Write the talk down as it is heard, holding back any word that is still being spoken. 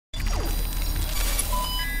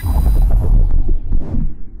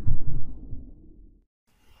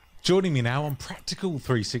Joining me now on Practical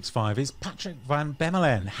 365 is Patrick van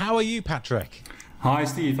Bemmelen. How are you, Patrick? Hi,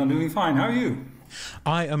 Steve. I'm doing fine. How are you?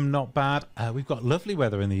 I am not bad. We've got lovely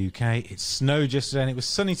weather in the UK. It snowed yesterday and it was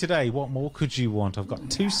sunny today. What more could you want? I've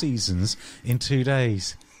got 2 seasons in 2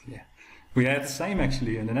 days. Yeah, we had the same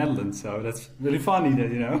actually in the Netherlands, so that's really funny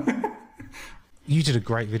that, you know. You did a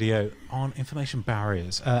great video on information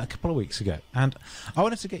barriers a couple of weeks ago, and I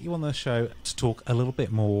wanted to get you on the show to talk a little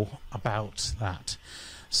bit more about that.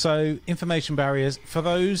 So, information barriers, for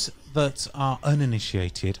those that are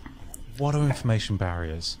uninitiated, what are information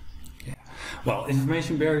barriers? Yeah. Well,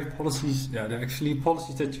 information barrier policies, they're actually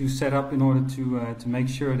policies that you set up in order to make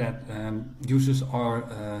sure that users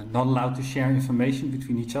are not allowed to share information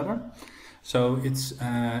between each other. So it's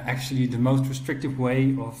actually the most restrictive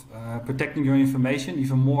way of protecting your information,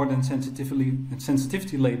 even more than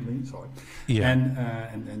sensitivity labeling. Sorry, yeah.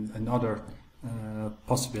 and other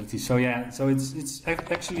possibilities. So yeah, so it's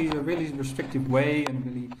actually a really restrictive way and a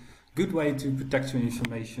really good way to protect your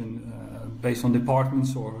information based on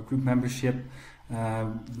departments or group membership.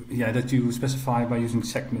 That you specify by using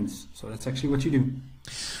segments. So that's actually what you do.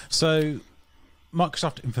 So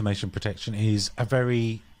Microsoft Information Protection is a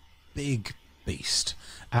very big beast,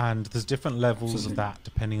 and there's different levels of that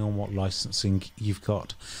depending on what licensing you've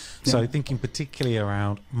got. So thinking particularly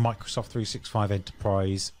around Microsoft 365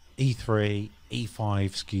 Enterprise, E3, E5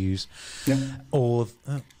 SKUs,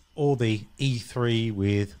 or the E3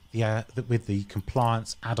 with the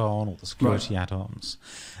compliance add-on or the security add-ons.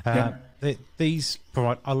 These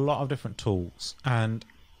provide a lot of different tools, and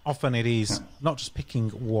often it is not just picking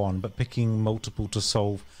one, but picking multiple to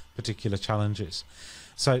solve particular challenges.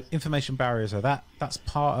 So information barriers are that's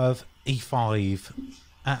part of E5.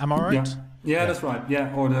 Am I right? Yeah, that's right.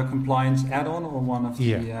 Yeah, or the compliance add-on, or one of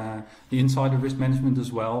the insider risk management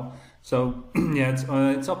as well. So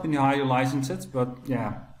it's up in the higher licenses, but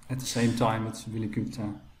at the same time, it's really good.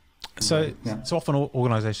 So often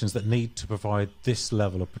organisations that need to provide this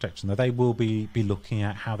level of protection, that they will be looking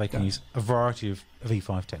at how they can use a variety of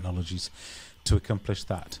E5 technologies to accomplish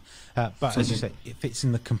that. But as you say, it fits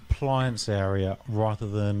in the compliance area rather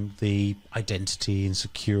than the identity and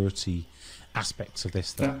security aspects of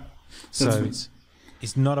this thing. So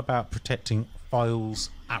it's not about protecting files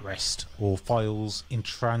at rest or files in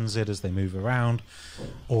transit as they move around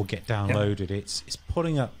or get downloaded. It's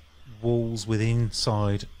putting up walls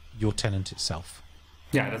inside your tenant itself.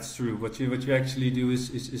 Yeah, that's true. What you actually do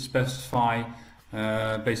is specify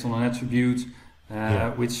based on an attribute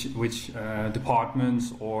which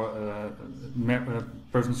departments or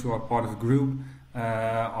persons who are part of a group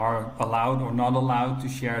are allowed or not allowed to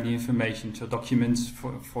share the information. So documents,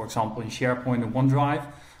 for example, in SharePoint and OneDrive,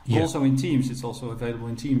 also in Teams. It's also available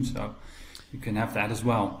in Teams, so you can have that as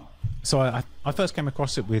well. So I first came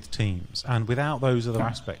across it with Teams, and without those other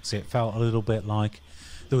aspects, it felt a little bit like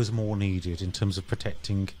there was more needed in terms of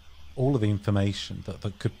protecting all of the information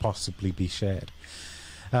that could possibly be shared.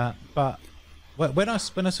 But when I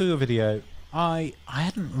saw your video, I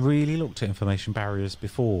hadn't really looked at information barriers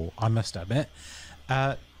before, I must admit.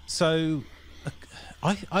 So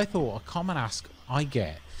I thought a common ask I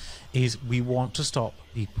get is we want to stop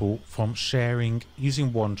people from sharing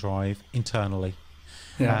using OneDrive internally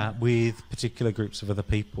with particular groups of other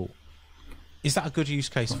people. Is that a good use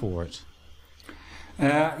case for it?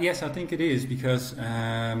 Yes, I think it is, because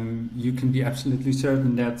you can be absolutely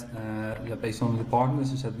certain that based on the department,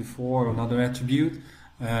 as I said before, or another attribute,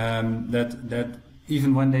 that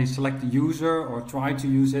even when they select the user or try to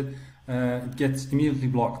use it, it gets immediately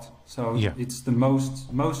blocked. So it's the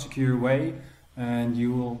most secure way, and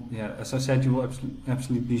you will, as I said, you will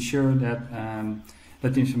absolutely be sure that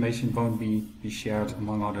that the information won't be shared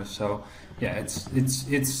among others. So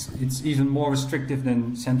it's even more restrictive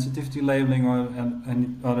than sensitivity labeling or any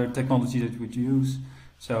other technology that you would use.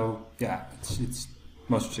 So it's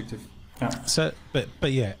most restrictive. So but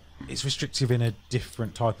it's restrictive in a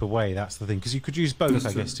different type of way. That's the thing, because you could use both,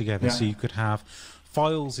 I guess, together. So you could have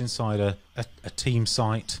files inside a team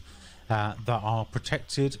site that are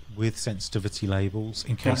protected with sensitivity labels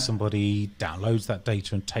in case somebody downloads that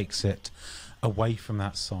data and takes it away from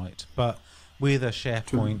that site. But with a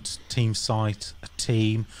SharePoint team site, a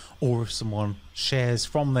team, or if someone shares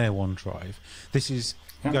from their OneDrive, this is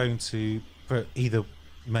going to either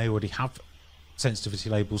you may already have sensitivity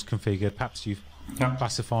labels configured, perhaps you've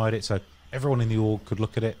classified it so everyone in the org could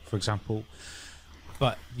look at it, for example,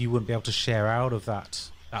 but you wouldn't be able to share out of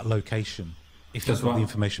that location if you've got the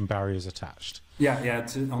information barriers attached.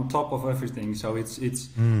 It's on top of everything. So it's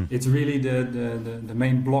really the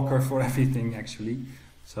main blocker for everything, actually.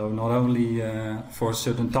 So not only for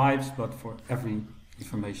certain types, but for every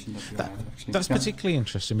information that you That, had. Actually, that's particularly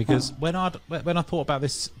interesting because when I thought about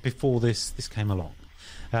this before this came along,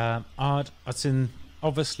 I'd seen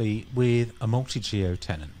obviously with a multi-geo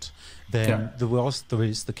tenant, then there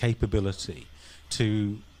is the capability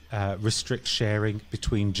to restrict sharing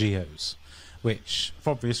between geos, which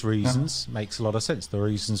for obvious reasons makes a lot of sense. The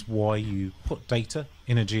reasons why you put data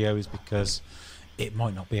in a geo is because it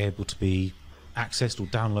might not be able to be accessed or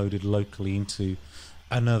downloaded locally into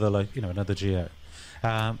another another geo.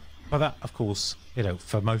 But that, of course,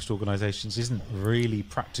 for most organisations isn't really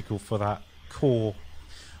practical for that core.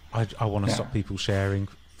 I want to stop people sharing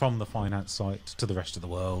from the finance site to the rest of the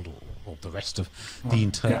world or the rest of the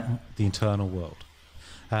internal world.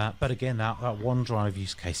 But again, that OneDrive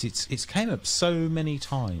use case, it's came up so many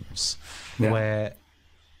times where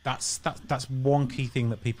that's one key thing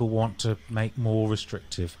that people want to make more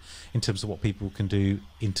restrictive in terms of what people can do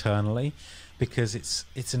internally, because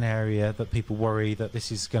it's an area that people worry that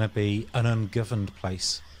this is going to be an ungoverned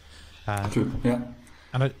place. True. Yeah.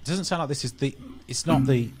 And it doesn't sound like it's not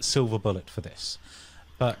the silver bullet for this,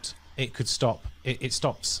 but it could stop. It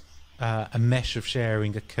stops a mesh of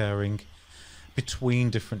sharing occurring between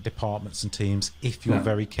different departments and teams if you're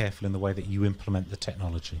very careful in the way that you implement the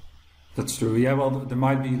technology. That's true. Yeah. Well, there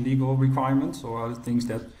might be legal requirements or other things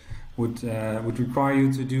that would require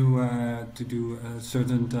you to do a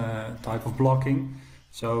certain type of blocking.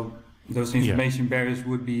 So those information barriers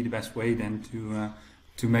would be the best way then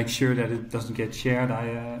to make sure that it doesn't get shared.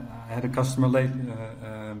 I had a customer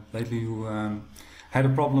lately who had a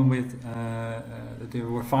problem with that they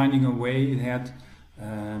were finding a way.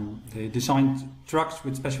 They designed trucks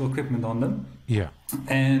with special equipment on them. Yeah.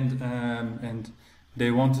 And they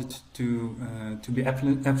wanted to be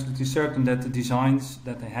absolutely certain that the designs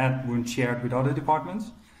that they had weren't shared with other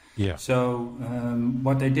departments. Yeah. So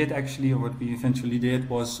what they did actually, or what we eventually did,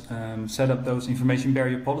 was set up those information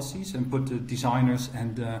barrier policies and put the designers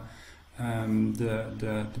and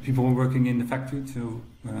the people who are working in the factory into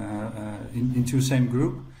the same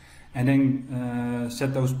group, and then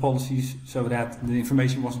set those policies so that the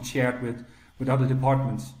information wasn't shared with other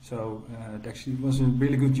departments. So it actually was a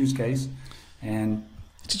really good use case. And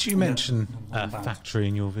did you mention a factory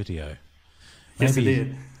in your video? Yes, I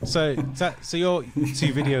did. So your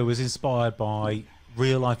video was inspired by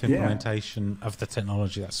real life implementation of the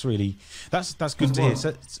technology. That's good to hear.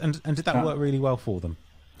 So, and did that work really well for them?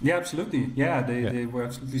 Yeah, absolutely. Yeah, they were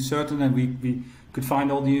absolutely certain, and we could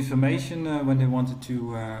find all the information when they wanted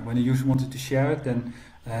to when the user wanted to share it. Then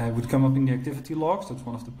it would come up in the activity logs. That's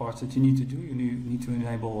one of the parts that you need to do. You need to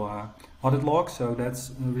enable audit logs, so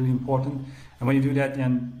that's really important. And when you do that,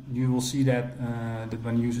 then you will see that that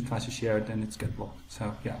when the user tries to share it, then it's get blocked.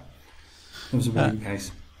 So yeah, it was a really good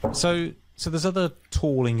case. So there's other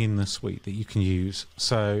tooling in the suite that you can use.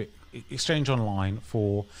 So Exchange Online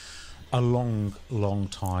for a long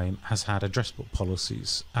time has had address book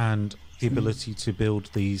policies and the ability to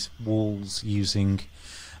build these walls using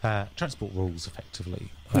transport rules,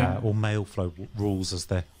 effectively, or mail flow rules, as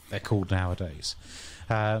they're called nowadays.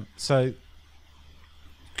 So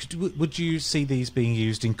would you see these being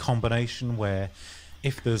used in combination, where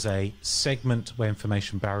if there's a segment where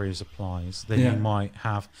information barriers applies, then you might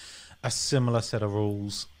have a similar set of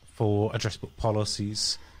rules for address book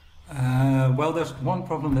policies? Well, there's one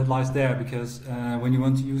problem that lies there, because when you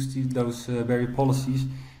want to use those barrier policies,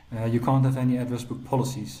 you can't have any address book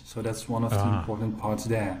policies. So that's one of the important parts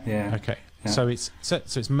there. Yeah. Okay. Yeah. So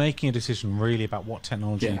it's making a decision really about what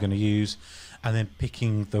technology you're going to use, and then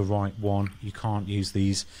picking the right one. You can't use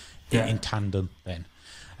these in tandem then.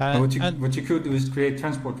 What you could do is create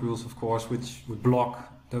transport rules, of course, which would block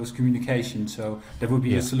those communications. So that would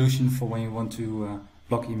be a solution for when you want to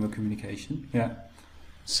block email communication. Yeah.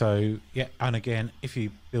 So and again, if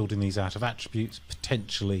you're building these out of attributes,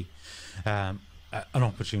 potentially an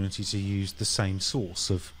opportunity to use the same source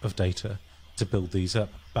of data to build these up,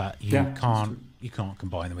 but you can't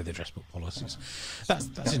combine them with address book policies.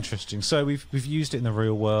 That's interesting. So we've used it in the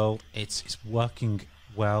real world. It's working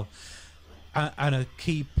well, and a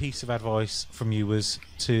key piece of advice from you was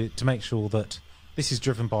to make sure that this is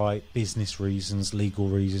driven by business reasons, legal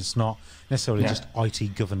reasons, not necessarily just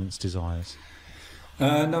IT governance desires.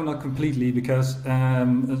 No, not completely, because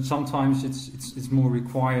sometimes it's more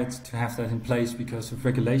required to have that in place because of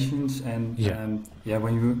regulations, and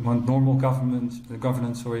when you want normal governance,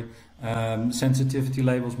 sensitivity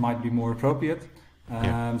labels might be more appropriate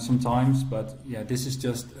sometimes. But this is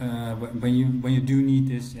just when you do need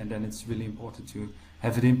this, and then it's really important to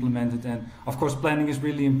have it implemented. And of course, planning is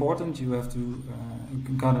really important. You have to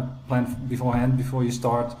kind of plan beforehand before you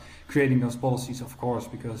start creating those policies, of course,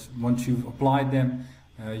 because once you've applied them,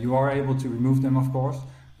 You are able to remove them, of course,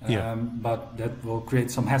 Yeah. but that will create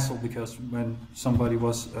some hassle, because when somebody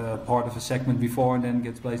was part of a segment before and then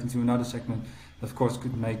gets placed into another segment, of course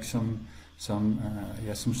could make some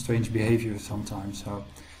strange behavior sometimes. So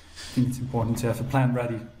I think it's important to have a plan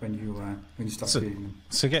ready when you start creating them.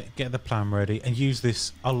 So get the plan ready and use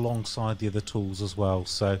this alongside the other tools as well.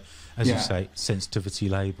 So as you say, sensitivity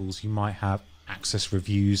labels, you might have access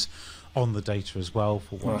reviews on the data as well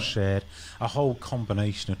for what's shared, a whole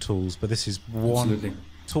combination of tools, but this is one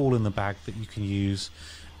tool in the bag that you can use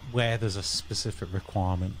where there's a specific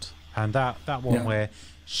requirement. And that one where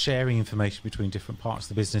sharing information between different parts of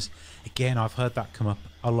the business, again, I've heard that come up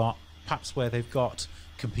a lot, perhaps where they've got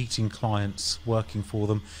competing clients working for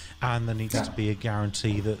them, and there needs to be a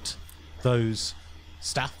guarantee that those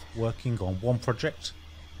staff working on one project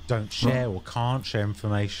don't share or can't share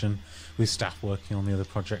information with staff working on the other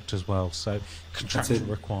project as well. So contractual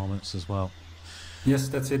requirements as well. Yes,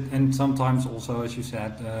 that's it. And sometimes also, as you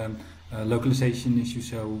said, localization issues.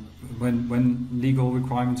 So when legal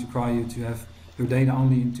requirements require you to have your data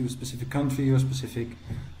only into a specific country or a specific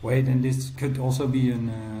way, then this could also be a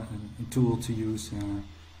tool to use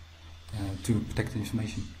to protect the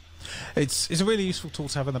information. It's a really useful tool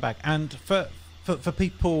to have in the back, and for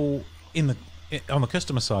people on the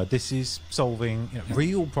customer side, this is solving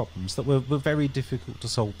real problems that were very difficult to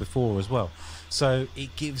solve before as well. So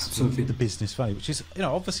it gives the business value, which is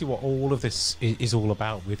obviously what all of this is all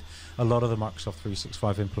about with a lot of the Microsoft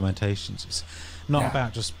 365 implementations. It's not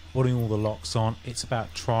about just putting all the locks on, it's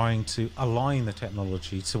about trying to align the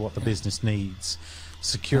technology to what the business needs,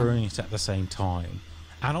 securing it at the same time,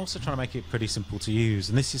 and also trying to make it pretty simple to use.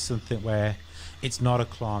 And this is something where it's not a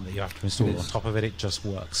client that you have to install on top of it, it just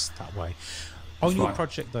works that way. On your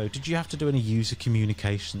project though, did you have to do any user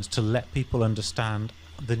communications to let people understand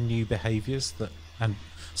the new behaviours and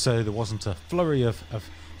so there wasn't a flurry of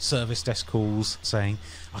service desk calls saying,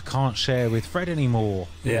 I can't share with Fred anymore,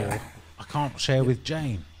 or I can't share with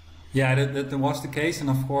Jane? Yeah, that was the case, and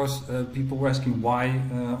of course people were asking, why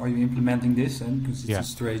are you implementing this? And because it's a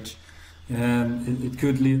strange, it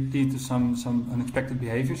could lead to some unexpected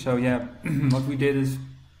behavior. So what we did is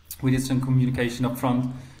we did some communication up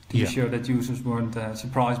front to be sure that users weren't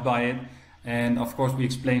surprised by it, and of course we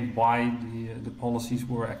explained why the policies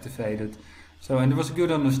were activated. So, and there was a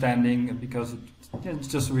good understanding, because it's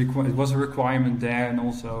just it was a requirement there, and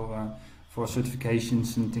also for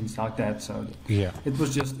certifications and things like that. So it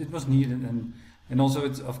was needed, and also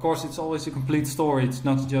it's always a complete story. It's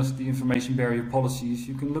not just the information barrier policies.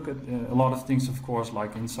 You can look at a lot of things, of course,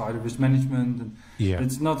 like insider risk management. And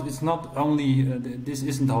it's not only this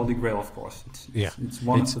isn't the holy grail, of course. It's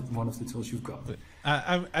one of the tools you've got.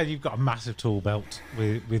 And you've got a massive tool belt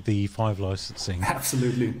with the 5 licensing.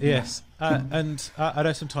 Absolutely. Yes. And I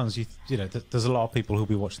know sometimes there's a lot of people who'll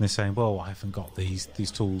be watching this saying, well, I haven't got these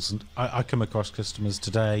tools, and I come across customers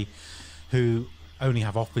today who only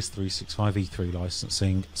have Office 365 E3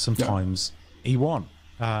 licensing, sometimes E1,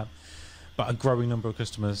 but a growing number of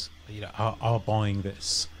customers are buying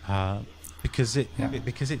this because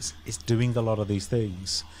it's doing a lot of these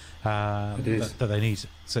things that they need.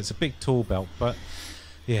 So it's a big tool belt, but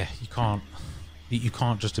you can't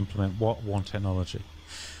just implement one technology.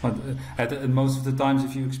 But at most of the times,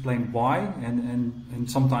 if you explain why, and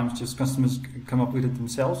sometimes just customers come up with it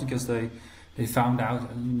themselves because they found out,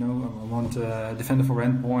 I want a Defender for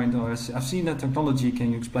Endpoint, or I've seen that technology,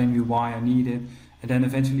 can you explain me why I need it? And then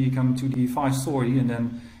eventually you come to the 5 story, and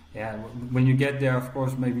then when you get there, of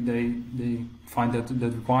course, maybe they find that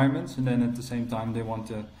the requirements, and then at the same time they want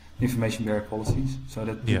the information barrier policies. So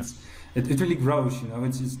that it really grows.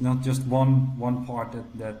 It's not just one part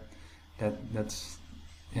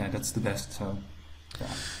that's the best. So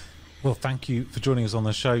well, thank you for joining us on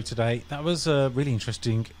the show today. That was a really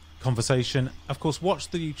interesting conversation. Of course, watch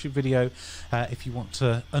the YouTube video if you want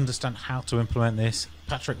to understand how to implement this.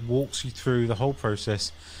 Patrick walks you through the whole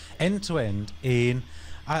process end to end in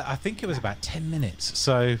I think it was about 10 minutes.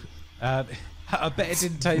 So I bet it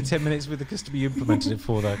didn't take 10 minutes with the customer you implemented it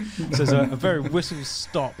for, though. So it's a very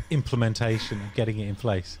whistle-stop implementation of getting it in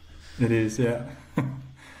place. It is, yeah.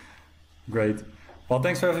 Great. Well,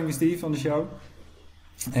 thanks for having me, Steve, on the show.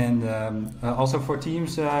 And also for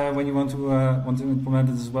teams, when you want to implement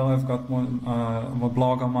it as well, I've got one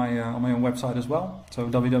blog on my own website as well. So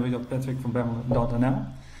www.patrickvanbemmelen.nl,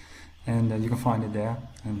 and you can find it there.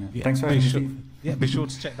 And thanks for having me, Steve. Yeah, be sure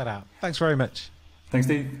to check that out. Thanks very much. Thanks,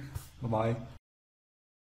 Steve. Bye bye.